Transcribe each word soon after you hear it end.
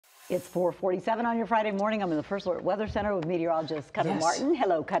It's 4:47 on your Friday morning. I'm in the First Alert Weather Center with meteorologist Cutter Martin.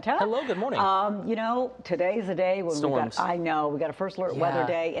 Hello, Cutter. Hello, good morning. You know, today's a day when storms. we got a First Alert Weather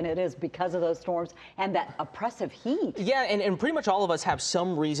Day, and it is because of those storms and that oppressive heat. Yeah, and pretty much all of us have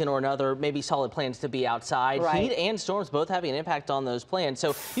some reason or another, maybe solid plans to be outside. Right. Heat and storms both having an impact on those plans.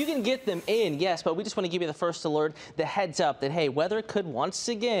 So you can get them in, yes, but we just want to give you the first alert, the heads up that, hey, weather could once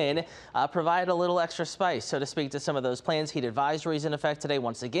again provide a little extra spice, so to speak, to some of those plans. Heat advisories in effect today.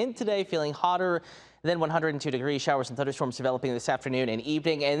 Once again today, feeling hotter than 102 degrees. Showers and thunderstorms developing this afternoon and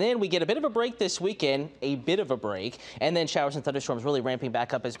evening. And then we get a bit of a break this weekend, and then showers and thunderstorms really ramping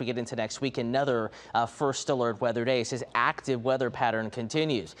back up as we get into next week. Another first alert weather day. This active weather pattern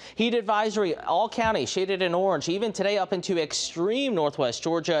continues. Heat advisory, all counties shaded in orange, even today up into extreme northwest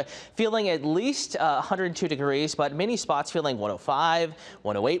Georgia, feeling at least 102 degrees, but many spots feeling 105,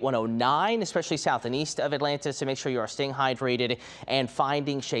 108, 109, especially south and east of Atlanta. So make sure you are staying hydrated and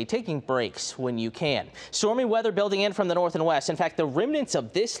finding shade, taking breaks when you can. Stormy weather building in from the north and west. In fact, the remnants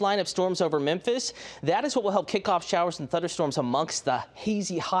of this line of storms over Memphis, that is what will help kick off showers and thunderstorms amongst the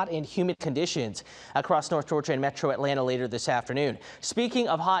hazy, hot and humid conditions across North Georgia and metro Atlanta later this afternoon. Speaking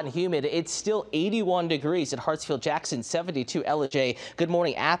of hot and humid, it's still 81 degrees at Hartsfield Jackson, 72 Ellijay. Good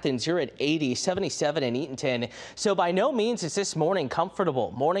morning, Athens. You're at 80, 77 in Eatonton. So by no means is this morning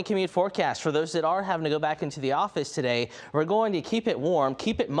comfortable. Morning commute forecast for those that are having to go back into the office today. We're going to keep it warm,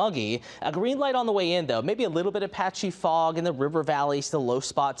 keep it muggy. A green light on the way in, though. Maybe a little bit of patchy fog in the river valleys, the low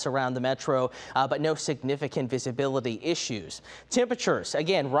spots around the metro, but no significant visibility issues. Temperatures,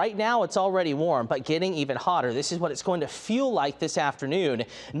 again, right now it's already warm, but getting even hotter. This is what it's going to feel like this afternoon.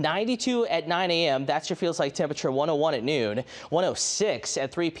 92 at 9 a.m. That's your feels like temperature. 101 at noon, 106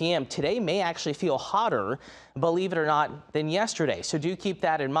 at 3 p.m. Today may actually feel hotter, believe it or not, than yesterday. So do keep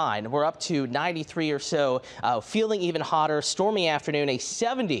that in mind. We're up to 93 or so, feeling even hotter. Stormy afternoon, a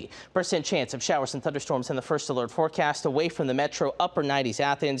 70% chance of showers and thunderstorms in the first alert forecast. Away from the metro, upper 90s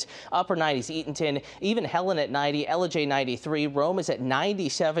Athens, upper 90s Eatonton, even Helen at 90, Ellijay 93, Rome is at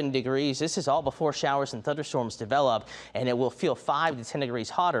 97 degrees. This is all before showers and thunderstorms develop, and it will feel 5 to 10 degrees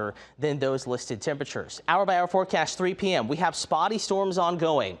hotter than those listed temperatures. Hour by hour forecast, 3 p.m. We have spotty storms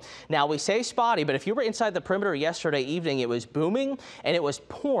ongoing. Now we say spotty, but if you were inside the perimeter yesterday evening, it was booming and it was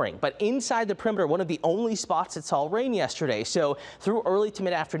pouring, but inside the perimeter, one of the only spots that saw rain yesterday. So through early to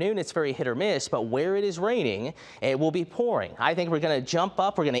mid-afternoon, it's very hit or miss, but where it is raining, it will be pouring. I think we're going to jump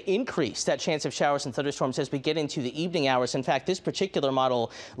up. We're going to increase that chance of showers and thunderstorms as we get into the evening hours. In fact, this particular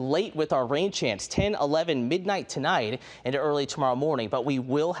model late with our rain chance, 10, 11, midnight tonight into early tomorrow morning, but we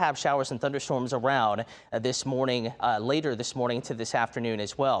will have showers and thunderstorms around this morning, later this morning to this afternoon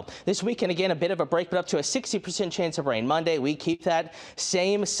as well. This weekend, again, a bit of a break, but up to a 60% chance of rain. Monday, we keep that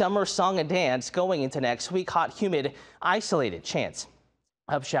same summer song and dance going into next week. Hot, humid, isolated chance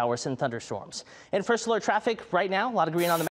of showers and thunderstorms. And first alert traffic right now, a lot of green on the